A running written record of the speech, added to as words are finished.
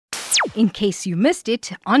in case you missed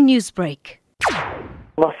it on Newsbreak.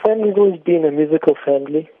 My family's always been a musical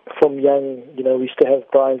family. From young, we used to have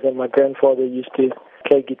braais, and my grandfather used to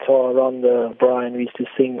play guitar around the braai, and we used to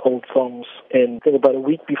sing old songs. And I think about a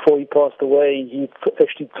week before he passed away, he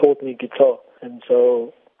actually taught me guitar. And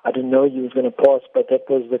so I didn't know he was going to pass, but that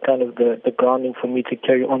was the kind of the grounding for me to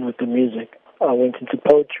carry on with the music. I went into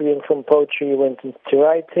poetry, and from poetry went into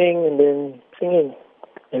writing and then singing.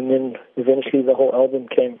 And then eventually the whole album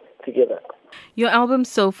came together. Your album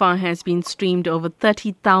so far has been streamed over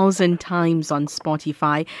 30,000 times on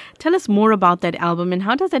Spotify. Tell us more about that album and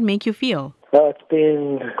how does that make you feel? It's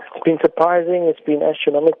been surprising. It's been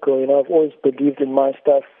astronomical. I've always believed in my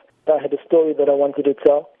stuff. I had a story that I wanted to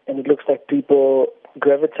tell, and it looks like people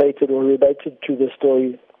gravitated or related to the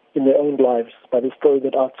story in their own lives by the story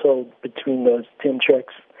that I told between those 10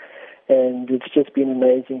 tracks. And it's just been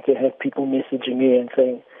amazing to have people messaging me and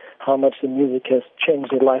saying how much the music has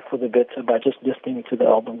changed their life for the better by just listening to the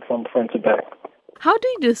album from front to back. How do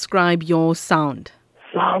you describe your sound?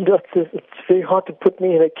 It's very hard to put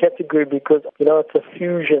me in a category because, it's a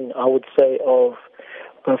fusion, I would say, of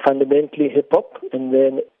fundamentally hip-hop, and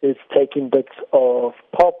then it's taking bits of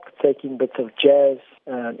pop, taking bits of jazz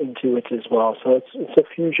into it as well. So it's a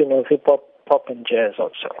fusion of hip-hop, pop and jazz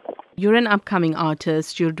also. You're an upcoming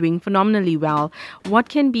artist. You're doing phenomenally well. What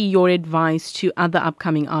can be your advice to other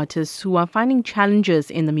upcoming artists who are finding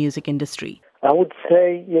challenges in the music industry? I would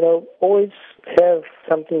say, always have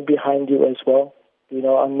something behind you as well.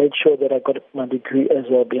 I made sure that I got my degree as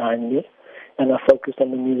well behind me, and I focused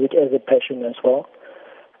on the music as a passion as well.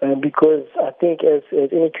 Because I think as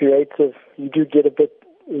any creative, you do get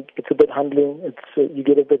it's a bit humbling. You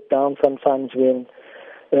get a bit down sometimes when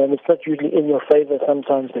it's not usually in your favor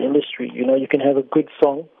sometimes, the industry. You can have a good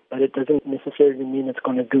song, but it doesn't necessarily mean it's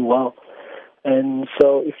going to do well. And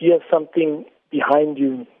so if you have something behind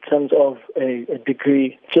you in terms of a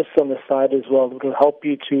degree just on the side as well, it will help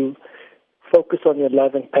you to focus on your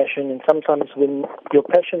love and passion. And sometimes when your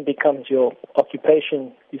passion becomes your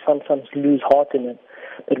occupation, you sometimes lose heart in it.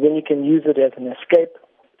 But when you can use it as an escape,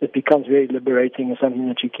 it becomes very liberating and something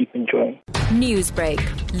that you keep enjoying. Newsbreak,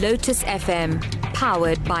 Lotus FM,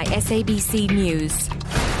 powered by SABC News.